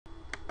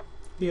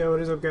Yeah,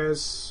 what is up,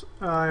 guys?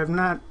 I have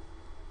not.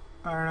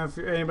 I don't know if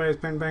anybody's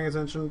been paying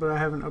attention, but I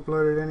haven't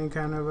uploaded any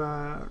kind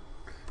of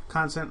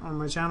content on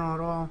my channel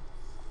at all.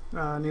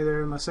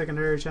 Neither my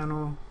secondary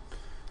channel.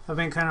 I've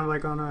been kind of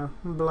like on a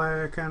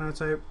black kind of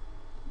type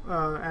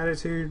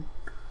attitude.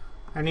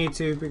 I need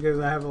to because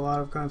I have a lot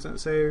of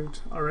content saved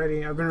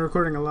already. I've been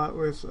recording a lot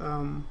with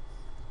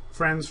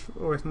friends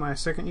with my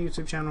second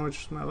YouTube channel,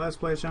 which is my Let's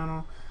Play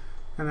channel,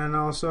 and then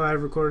also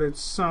I've recorded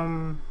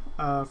some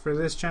for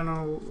this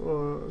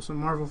channel, some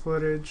Marvel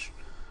footage.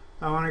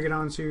 I want to get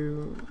on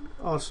to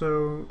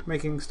also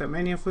making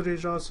Stepmania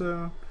footage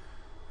also.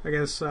 I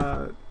guess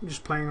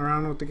just playing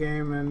around with the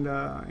game and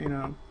you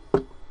know,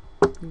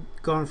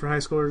 going for high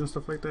scores and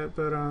stuff like that.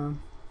 But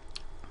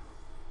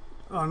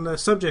on the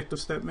subject of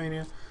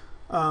Stepmania,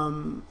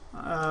 I'm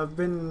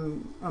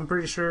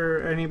pretty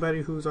sure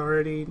anybody who's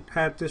already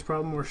had this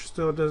problem or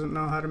still doesn't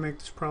know how to make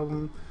this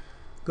problem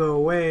go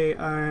away,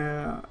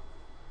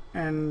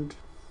 and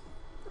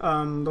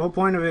the whole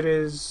point of it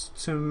is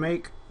to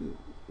make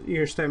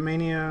your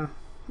Stepmania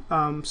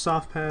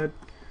soft pad.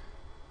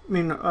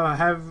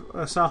 Have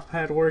a soft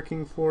pad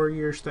working for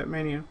your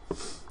Stepmania,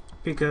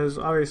 because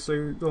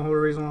obviously the whole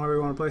reason why we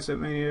want to play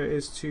Stepmania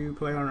is to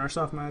play on our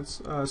soft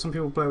mats. Some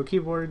people play with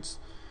keyboards,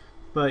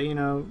 but you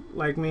know,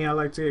 like me, I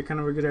like to get kind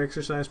of a good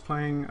exercise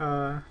playing.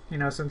 You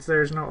know, since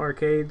there's no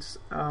arcades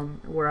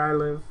where I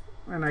live,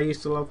 and I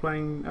used to love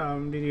playing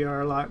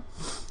DDR a lot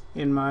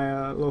in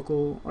my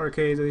local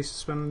arcades. I used to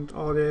spend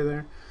all day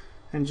there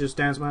and just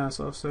dance my ass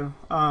off. So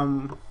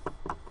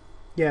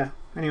yeah,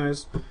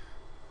 anyways,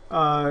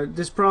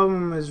 this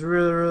problem is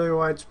really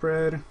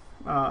widespread.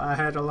 I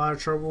had a lot of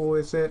trouble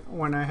with it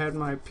when I had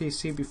my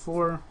PC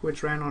before,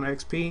 which ran on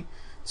XP,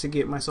 to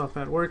get my soft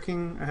pad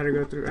working. I had to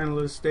go through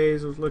endless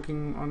days of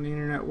looking on the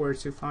internet where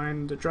to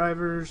find the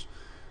drivers,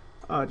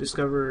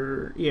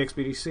 discover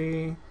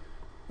XBDC,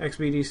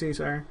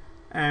 sorry,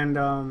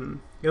 and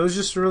it was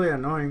just really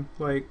annoying,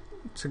 like,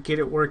 to get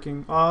it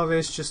working. All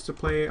this just to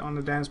play on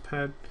the dance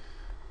pad.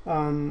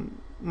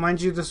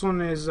 Mind you, this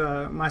one is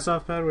my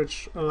soft pad,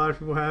 which a lot of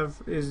people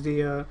have, is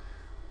the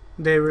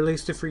they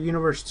released it for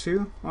Universe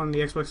 2 on the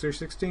Xbox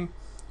 360,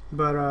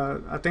 but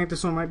I think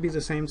this one might be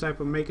the same type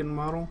of make and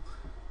model,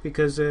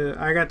 because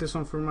I got this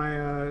one for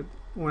my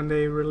when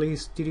they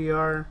released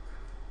DDR,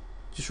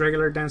 just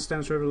regular Dance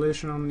Dance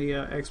Revolution, on the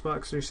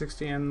Xbox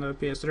 360 and the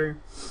PS3.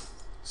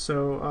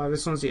 So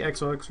this one's the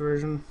Xbox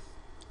version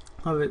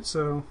of it,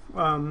 so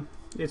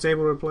it's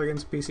able to plug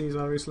into PCs,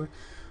 obviously.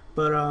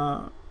 But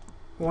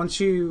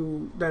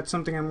that's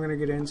something I'm gonna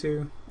get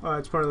into.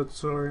 It's part of the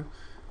tutorial.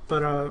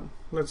 But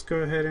let's go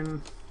ahead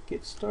and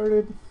get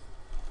started.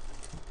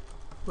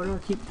 Why do I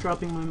keep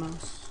dropping my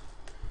mouse?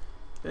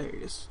 There it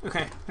is.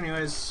 Okay,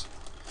 anyways,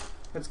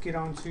 let's get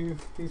on to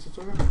the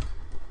tutorial.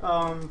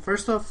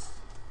 First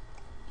off,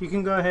 you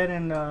can go ahead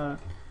and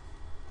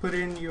put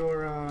in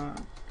your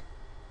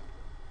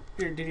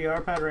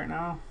DDR pad right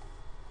now,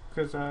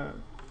 because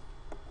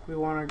we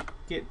want to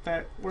get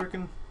that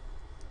working.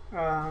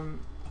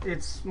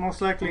 It's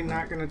most likely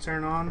not going to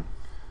turn on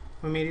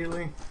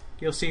immediately.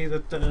 You'll see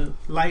that the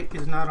light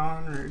is not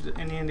on, or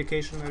any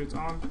indication that it's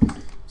on.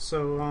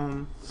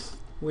 So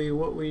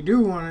what we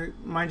do want to,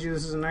 mind you,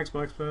 this is an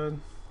Xbox pad.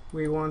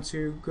 We want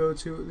to go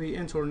to the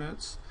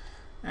internets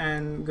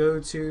and go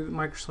to the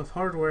Microsoft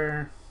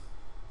hardware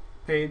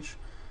page.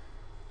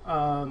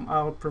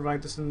 I'll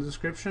provide this in the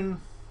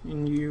description,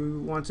 and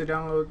you want to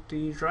download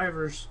the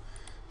drivers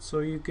so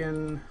you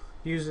can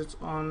use it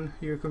on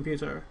your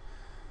computer.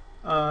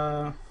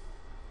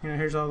 You know,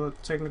 here's all the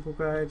technical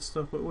guide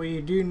stuff, but what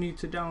you do need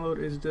to download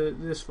is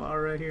this file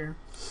right here,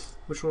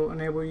 which will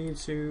enable you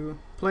to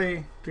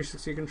play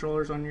 360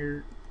 controllers on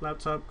your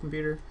laptop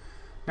computer.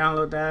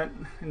 Download that,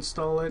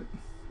 install it,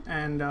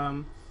 and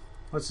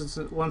once it's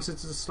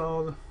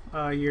installed,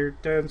 your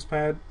dance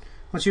pad,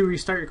 once you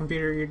restart your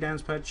computer, your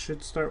dance pad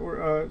should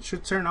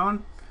should turn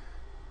on.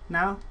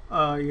 Now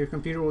your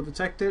computer will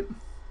detect it.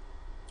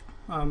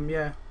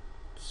 Yeah,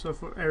 so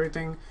for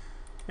everything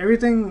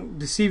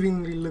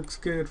deceivingly looks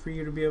good for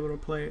you to be able to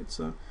play it.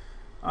 So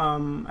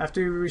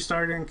after you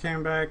restarted and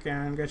came back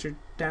and got your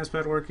dance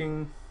pad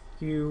working,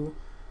 you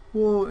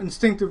will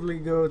instinctively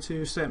go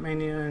to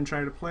Stepmania and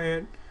try to play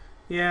it.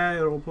 Yeah,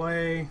 it'll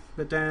play,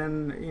 but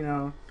then, you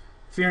know,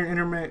 if you're an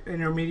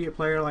intermediate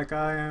player like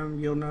I am,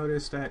 you'll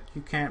notice that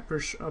you can't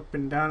push up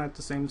and down at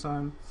the same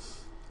time,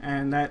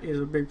 and that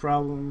is a big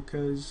problem,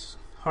 because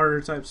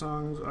harder type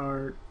songs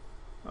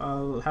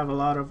have a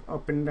lot of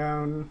up and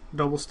down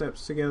double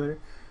steps together,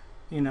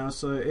 you know,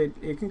 so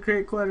it can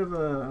create quite of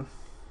a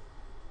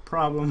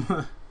problem,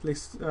 at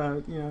least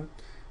you know,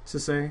 to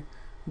say.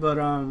 But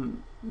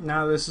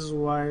now this is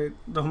why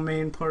the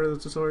main part of the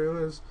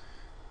tutorial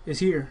is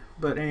here.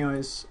 But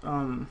anyways,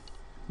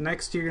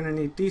 next you're gonna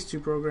need these two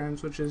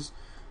programs, which is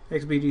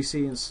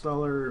XBDC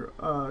installer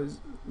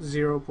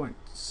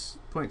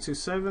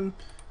 0.27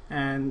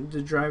 and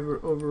the driver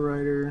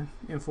overrider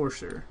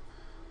enforcer,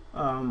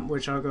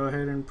 which I'll go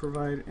ahead and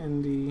provide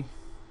in the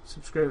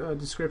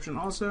description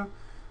also.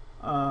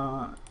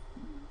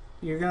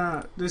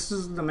 This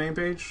is the main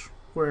page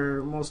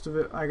where most of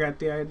it I got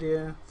the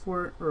idea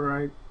for it, or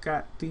I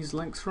got these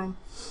links from.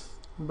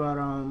 But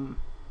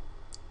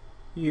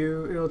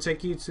it'll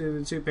take you to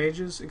the 2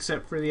 pages,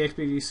 except for the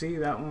XBDC.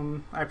 That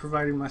one I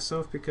provided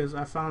myself because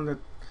I found that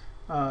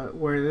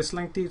where this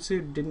linked you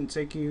to didn't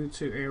take you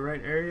to a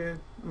right area.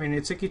 I mean,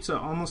 it took you to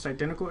almost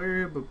identical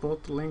area, but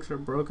both the links are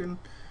broken,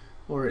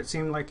 or it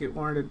seemed like it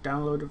wanted to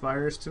download a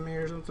virus to me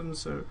or something.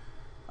 So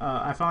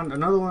I found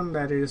another one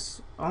that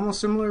is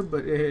almost similar,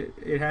 but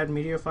it had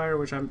MediaFire,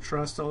 which I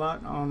trust a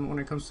lot on when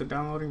it comes to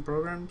downloading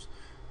programs.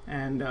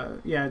 And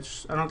yeah,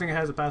 I don't think it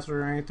has a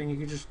password or anything. You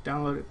can just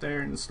download it there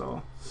and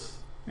install,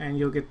 and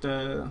you'll get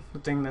the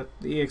thing, that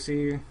the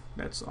exe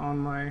that's on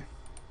my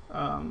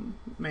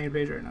main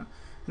page right now.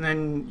 And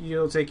then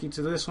you'll take you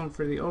to this one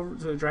for the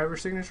driver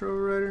signature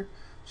overrider.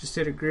 Just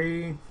hit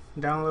agree,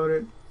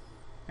 download it,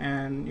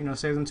 and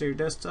save them to your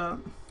desktop.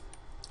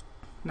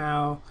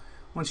 Now,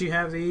 once you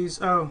have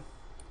these,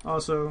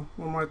 also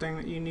one more thing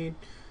that you need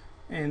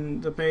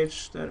in the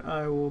page that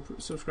I will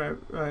put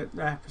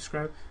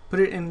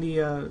it in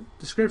the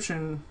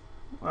description.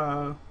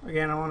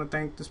 Again, I want to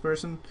thank this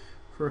person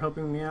for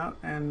helping me out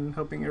and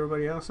helping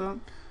everybody else out.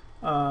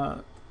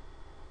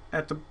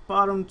 At the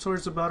bottom,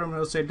 towards the bottom,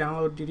 it'll say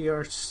download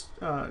DDR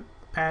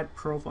pad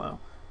profile.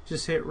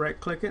 Just hit right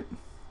click it.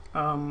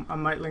 I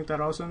might link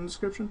that also in the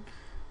description.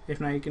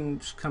 If not, you can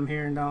just come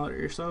here and download it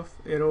yourself.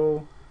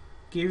 It'll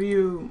give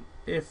you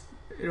a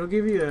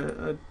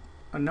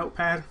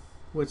notepad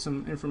with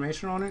some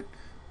information on it,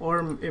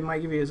 or it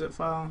might give you a zip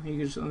file. You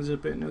can just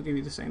unzip it and it'll give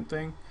you the same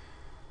thing.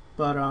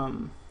 But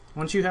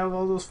once you have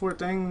all those 4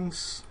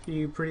 things,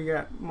 you pretty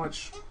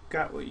much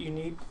got what you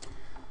need.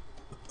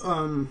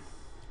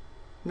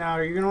 Now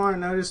you're going to want to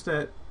notice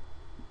that,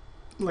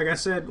 like I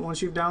said,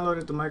 once you've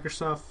downloaded the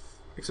Microsoft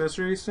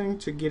accessories thing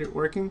to get it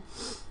working,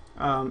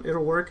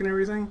 it'll work and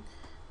everything,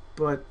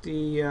 but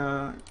the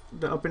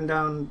up and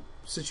down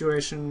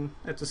situation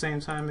at the same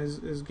time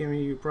is giving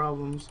you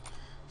problems.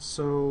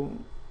 So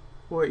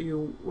what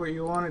you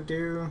want to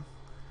do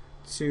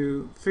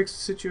to fix the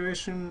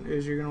situation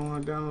is you're going to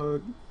want to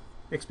download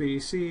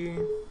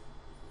XBDC.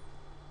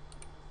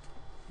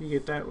 You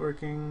get that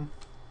working,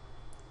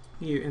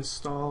 you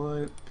install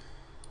it.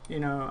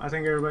 I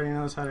think everybody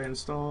knows how to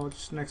install.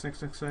 Just next,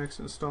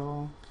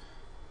 install.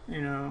 It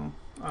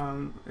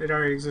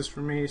already exists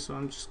for me, so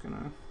I'm just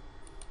gonna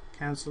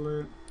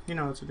cancel it. You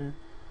know what to do.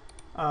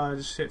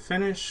 Just hit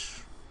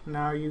finish.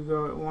 Now you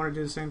want to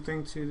do the same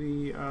thing to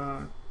the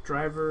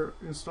driver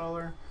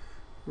installer,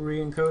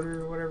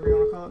 re-encoder, whatever you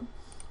want to call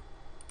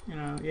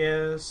it.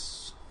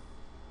 Yes.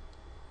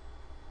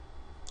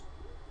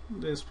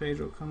 This page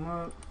will come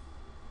up.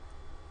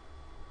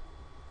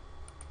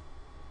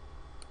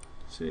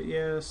 Hit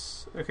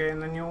yes. Okay,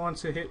 and then you'll want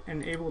to hit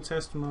enable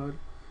test mode.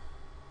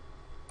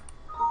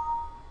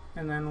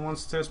 And then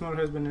once test mode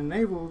has been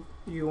enabled,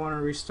 you want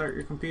to restart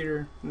your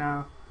computer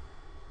now,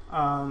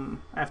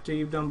 after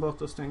you've done both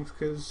those things,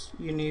 because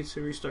you need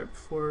to restart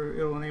before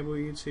it'll enable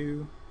you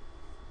to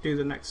do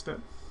the next step.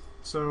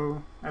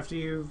 So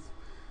after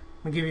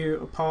I'll give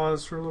you a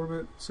pause for a little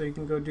bit so you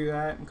can go do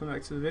that and come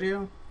back to the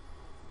video.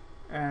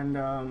 And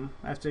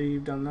after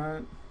you've done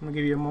that, I'm gonna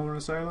give you a moment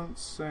of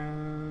silence,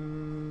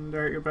 and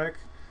alright, you're back.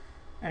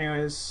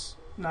 Anyways,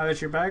 now that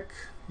you're back,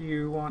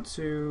 you want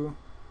to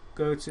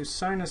go to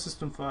sign a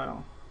system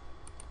file.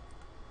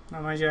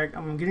 Now mind you,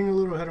 I'm getting a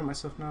little ahead of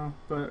myself now,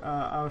 but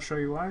I'll show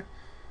you why.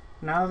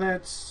 Now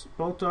that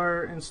both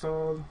are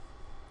installed,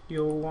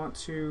 you'll want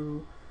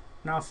to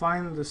now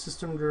find the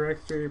system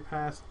directory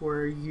path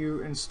where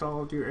you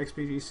installed your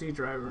XBDC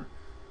driver.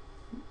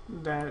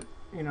 That,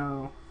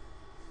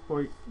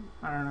 or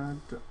I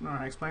don't know how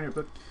to explain it,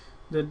 but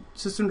the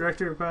system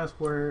directory path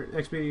where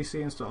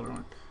XBDC installer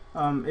went.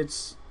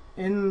 It's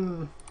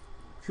in,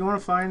 if you want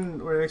to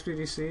find where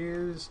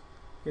XBDC is,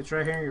 it's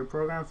right here in your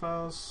program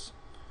files.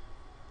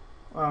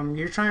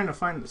 You're trying to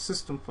find the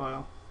system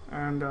file,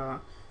 and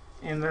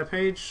in that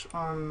page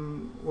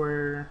on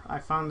where I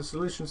found the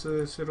solution to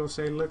this, it'll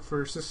say look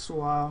for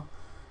syswal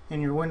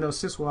in your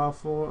Windows syswal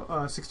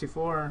for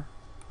 64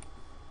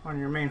 on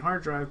your main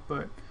hard drive,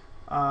 but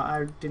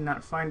I did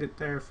not find it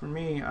there for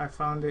me. I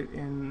found it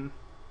in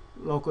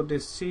local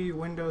disk C,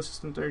 Windows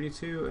System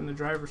 32, in the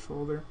drivers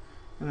folder,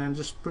 and then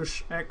just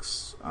push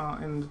X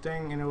in the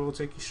thing and it will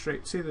take you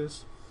straight to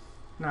this.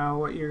 Now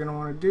what you're going to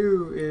want to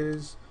do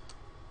is,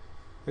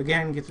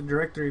 again, get the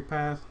directory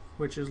path,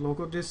 which is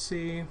local disk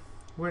C,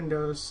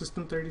 Windows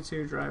System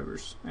 32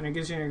 drivers, and it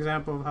gives you an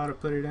example of how to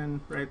put it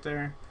in right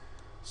there.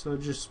 So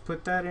just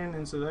put that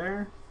into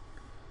there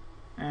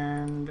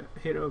and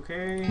hit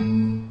OK,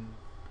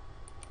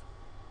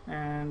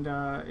 and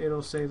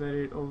it'll say that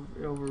it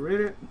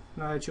overrid it.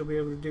 Now that you'll be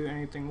able to do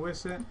anything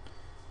with it.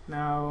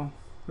 Now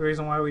the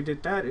reason why we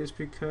did that is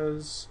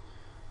because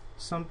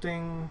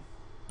something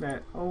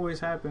that always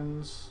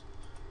happens,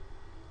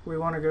 we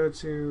want to go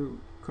to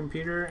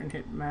computer and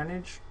hit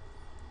manage,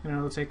 and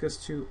it'll take us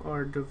to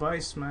our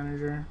device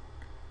manager.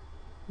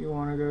 You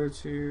want to go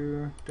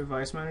to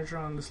device manager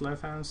on this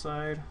left hand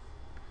side,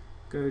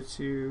 go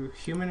to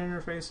human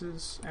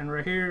interfaces, and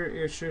right here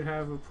it should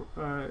have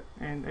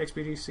an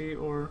XBDC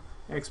or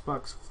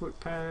Xbox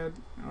footpad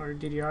or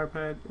DDR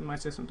pad. It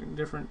might say something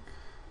different.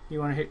 You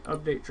want to hit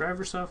update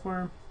driver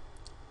software.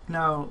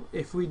 Now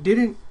if we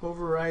didn't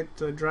overwrite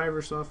the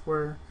driver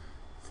software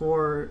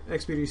for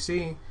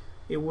XBDC,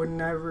 it would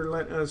never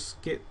let us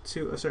get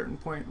to a certain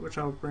point, which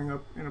I'll bring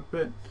up in a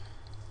bit.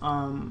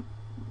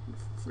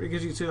 It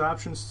gives you two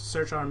options to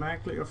search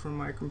automatically, or from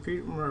my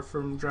computer, or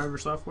from driver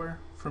software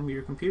from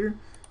your computer.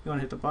 You want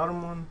to hit the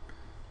bottom one,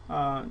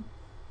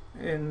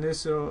 and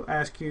this will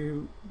ask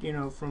you,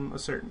 from a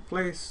certain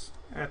place.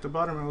 At the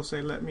bottom it will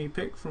say let me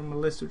pick from a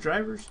list of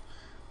drivers.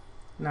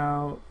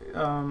 Now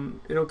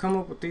it'll come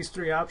up with these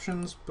three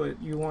options,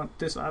 but you want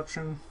this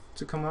option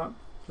to come up,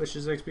 which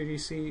is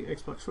XBDC,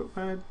 Xbox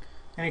footpad,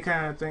 any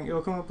kind of thing.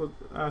 It'll come up with,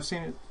 I've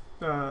seen it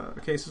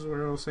cases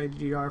where it'll say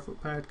DDR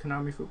footpad,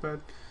 Konami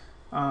footpad.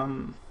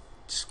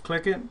 Just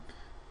click it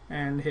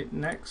and hit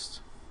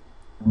next.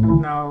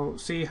 Now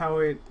see how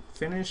it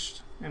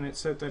finished, and it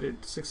said that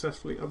it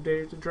successfully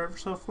updated the driver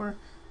software.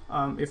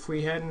 If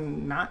we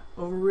hadn't not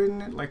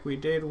overridden it like we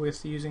did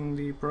with using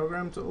the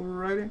program to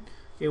override it,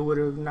 it would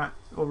have not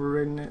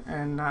overridden it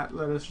and not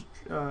let us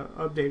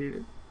updated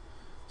it.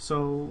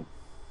 So,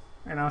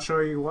 and I'll show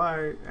you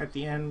why at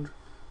the end,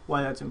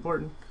 why that's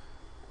important,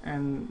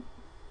 and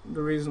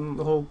the reason,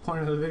 the whole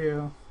point of the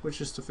video,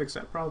 which is to fix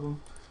that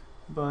problem.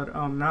 But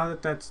now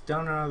that that's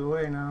done out of the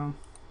way, now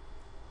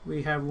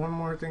we have one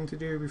more thing to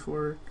do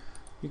before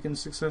you can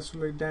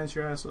successfully dance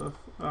your ass off.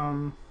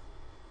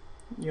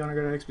 You want to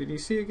go to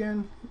XBDC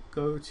again,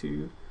 go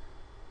to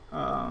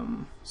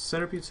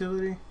setup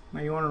utility.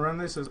 Now you want to run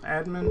this as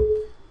admin.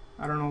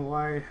 I don't know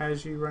why it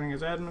has you running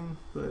as admin,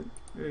 but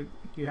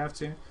you have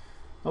to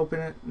open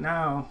it.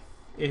 Now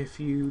if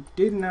you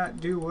did not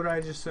do what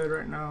I just said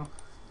right now,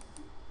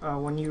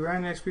 when you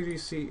ran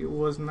XBDC, it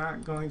was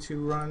not going to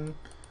run,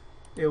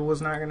 it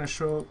was not going to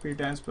show up your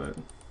dance pad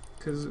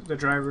because the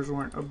drivers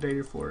weren't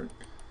updated for it.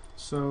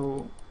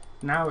 So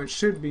now it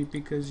should be,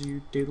 because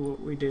you did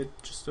what we did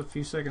just a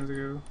few seconds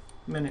ago,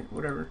 minute,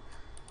 whatever.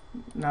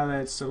 Now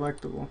that it's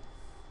selectable,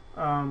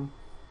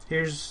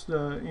 here's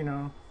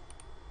the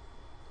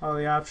all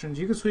the options.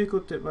 You can tweak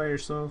with it by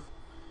yourself.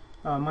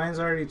 Mine's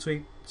already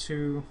tweaked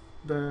to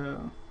the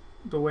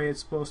way it's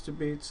supposed to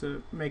be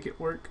to make it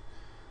work.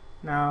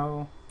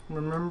 Now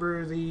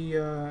remember the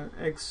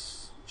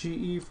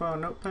XGE file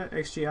notepad,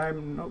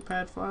 XGI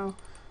notepad file,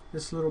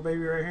 this little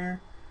baby right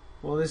here?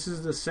 Well, this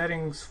is the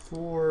settings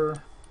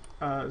for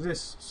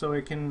this, so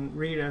it can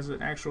read as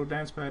an actual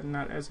dance pad and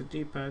not as a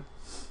D-pad.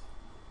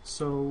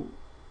 So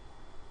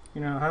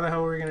how the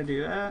hell are we gonna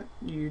do that?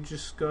 You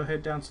just go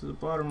ahead down to the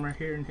bottom right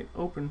here and hit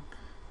open,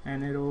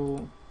 and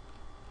it'll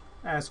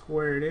ask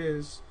where it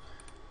is.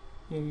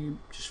 You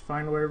just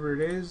find wherever it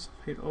is,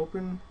 hit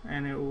open,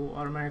 and it will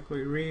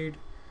automatically read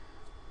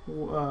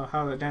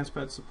how the dance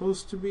pad's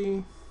supposed to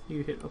be.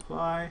 You hit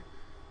apply,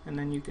 and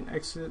then you can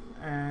exit,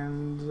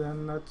 and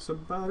then that's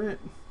about it.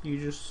 You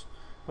just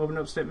open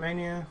up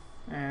Stepmania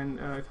and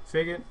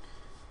config it,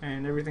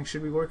 and everything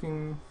should be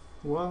working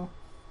well.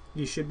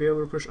 You should be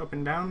able to push up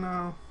and down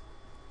now,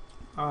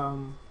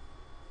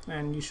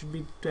 and you should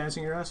be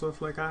dancing your ass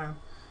off like I am.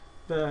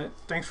 But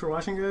thanks for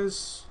watching,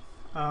 guys.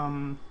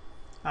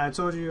 I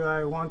told you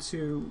I want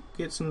to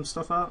get some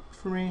stuff out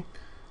for me.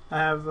 I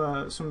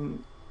have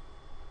some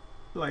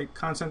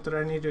content that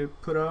I need to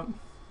put up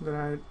that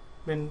I've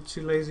been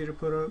too lazy to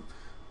put up.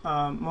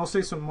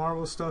 Mostly some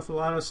Marvel stuff, a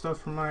lot of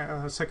stuff from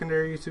my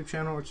secondary YouTube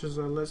channel, which is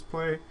a Let's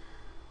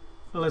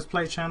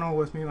Play channel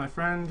with me and my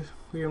friend.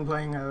 We've been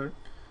playing a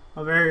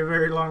very,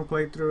 very long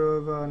playthrough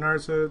of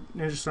Naruto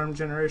Ninja Storm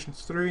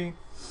Generations 3.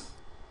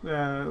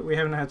 We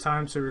haven't had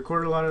time to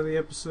record a lot of the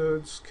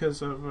episodes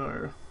because of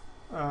our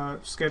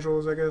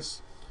schedules, I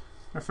guess.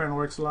 My friend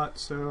works a lot,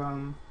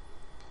 so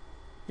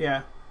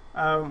yeah.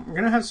 I'm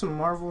gonna have some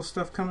Marvel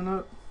stuff coming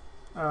up.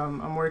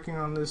 I'm working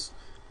on this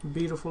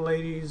beautiful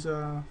lady's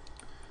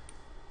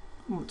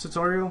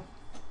tutorial,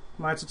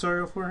 my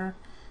tutorial for her.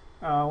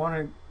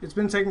 It's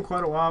been taking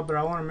quite a while, but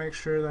I want to make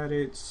sure that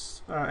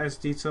it's as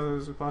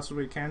detailed as it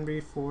possibly can be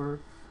for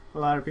a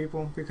lot of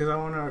people, because I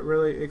want to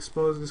really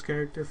expose this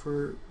character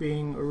for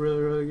being a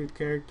really, really good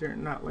character,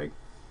 and not like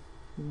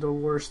the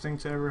worst thing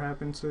to ever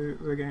happen to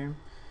the game.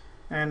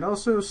 And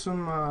also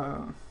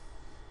some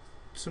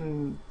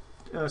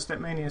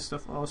Stepmania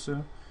stuff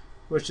also,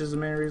 which is the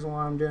main reason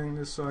why I'm doing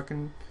this, so I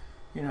can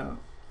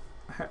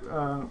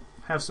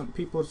have some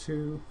people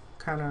to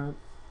kind of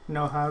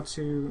know how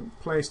to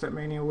play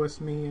Stepmania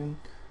with me, and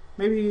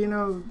maybe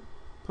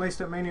play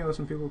Stepmania with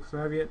some people, because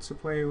I have yet to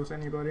play with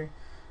anybody,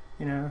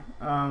 yeah,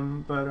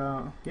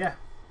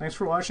 thanks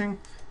for watching.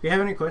 If you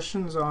have any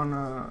questions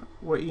on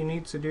what you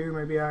need to do,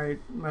 maybe I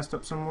messed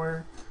up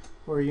somewhere,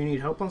 or you need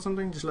help on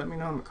something, just let me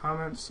know in the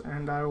comments,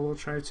 and I will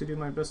try to do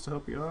my best to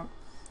help you out.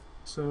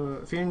 So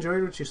if you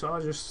enjoyed what you saw,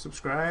 just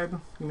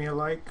subscribe, give me a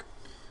like,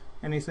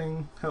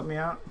 anything, help me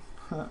out.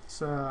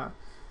 So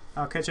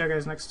I'll catch you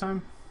guys next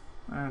time,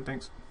 and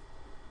thanks.